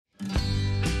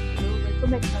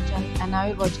welcome back to my channel, and now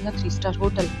you're watching a 3-star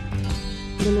hotel.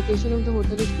 The location of the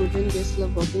hotel is good and guests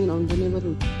love walking around the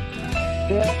neighborhood.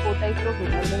 There are 4 types of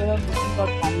hotel available on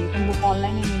booking.com. You can book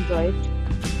online and enjoy it.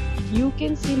 You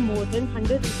can see more than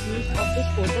 100 reviews of this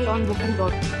hotel on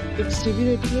booking.com. Its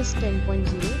review rating is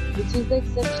 10.0, which is the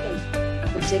exception.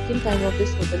 The check-in time of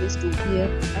this hotel is 2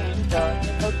 p.m. and the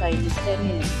check-out time is 10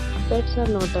 a.m. Pets are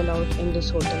not allowed in this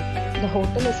hotel. The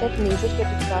hotel accepts major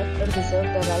credit cards and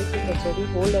reserves the right to temporarily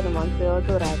hold an amount prior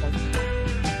to arrival.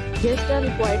 Guests are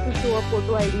required to show a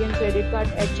photo ID and credit card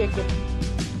at check-in.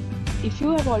 If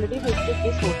you have already visited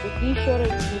this hotel, please share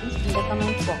your experience in the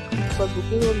comment box. For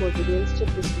booking or more details,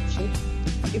 check description.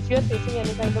 If you are facing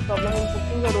any kind of problem in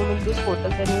booking a room in this hotel,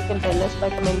 then you can tell us by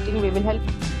commenting. We will help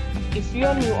you. If you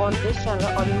are new on this channel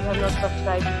or you have not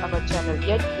subscribed our channel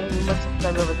yet, then you must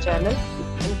subscribe our channel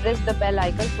and press the bell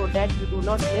icon so that you do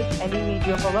not miss any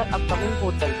video of our upcoming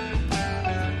hotel.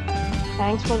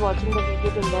 Thanks for watching the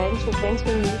video till the end. So friends,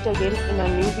 we'll meet again in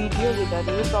a new video with a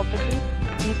new property.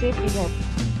 Be safe, be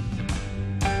happy.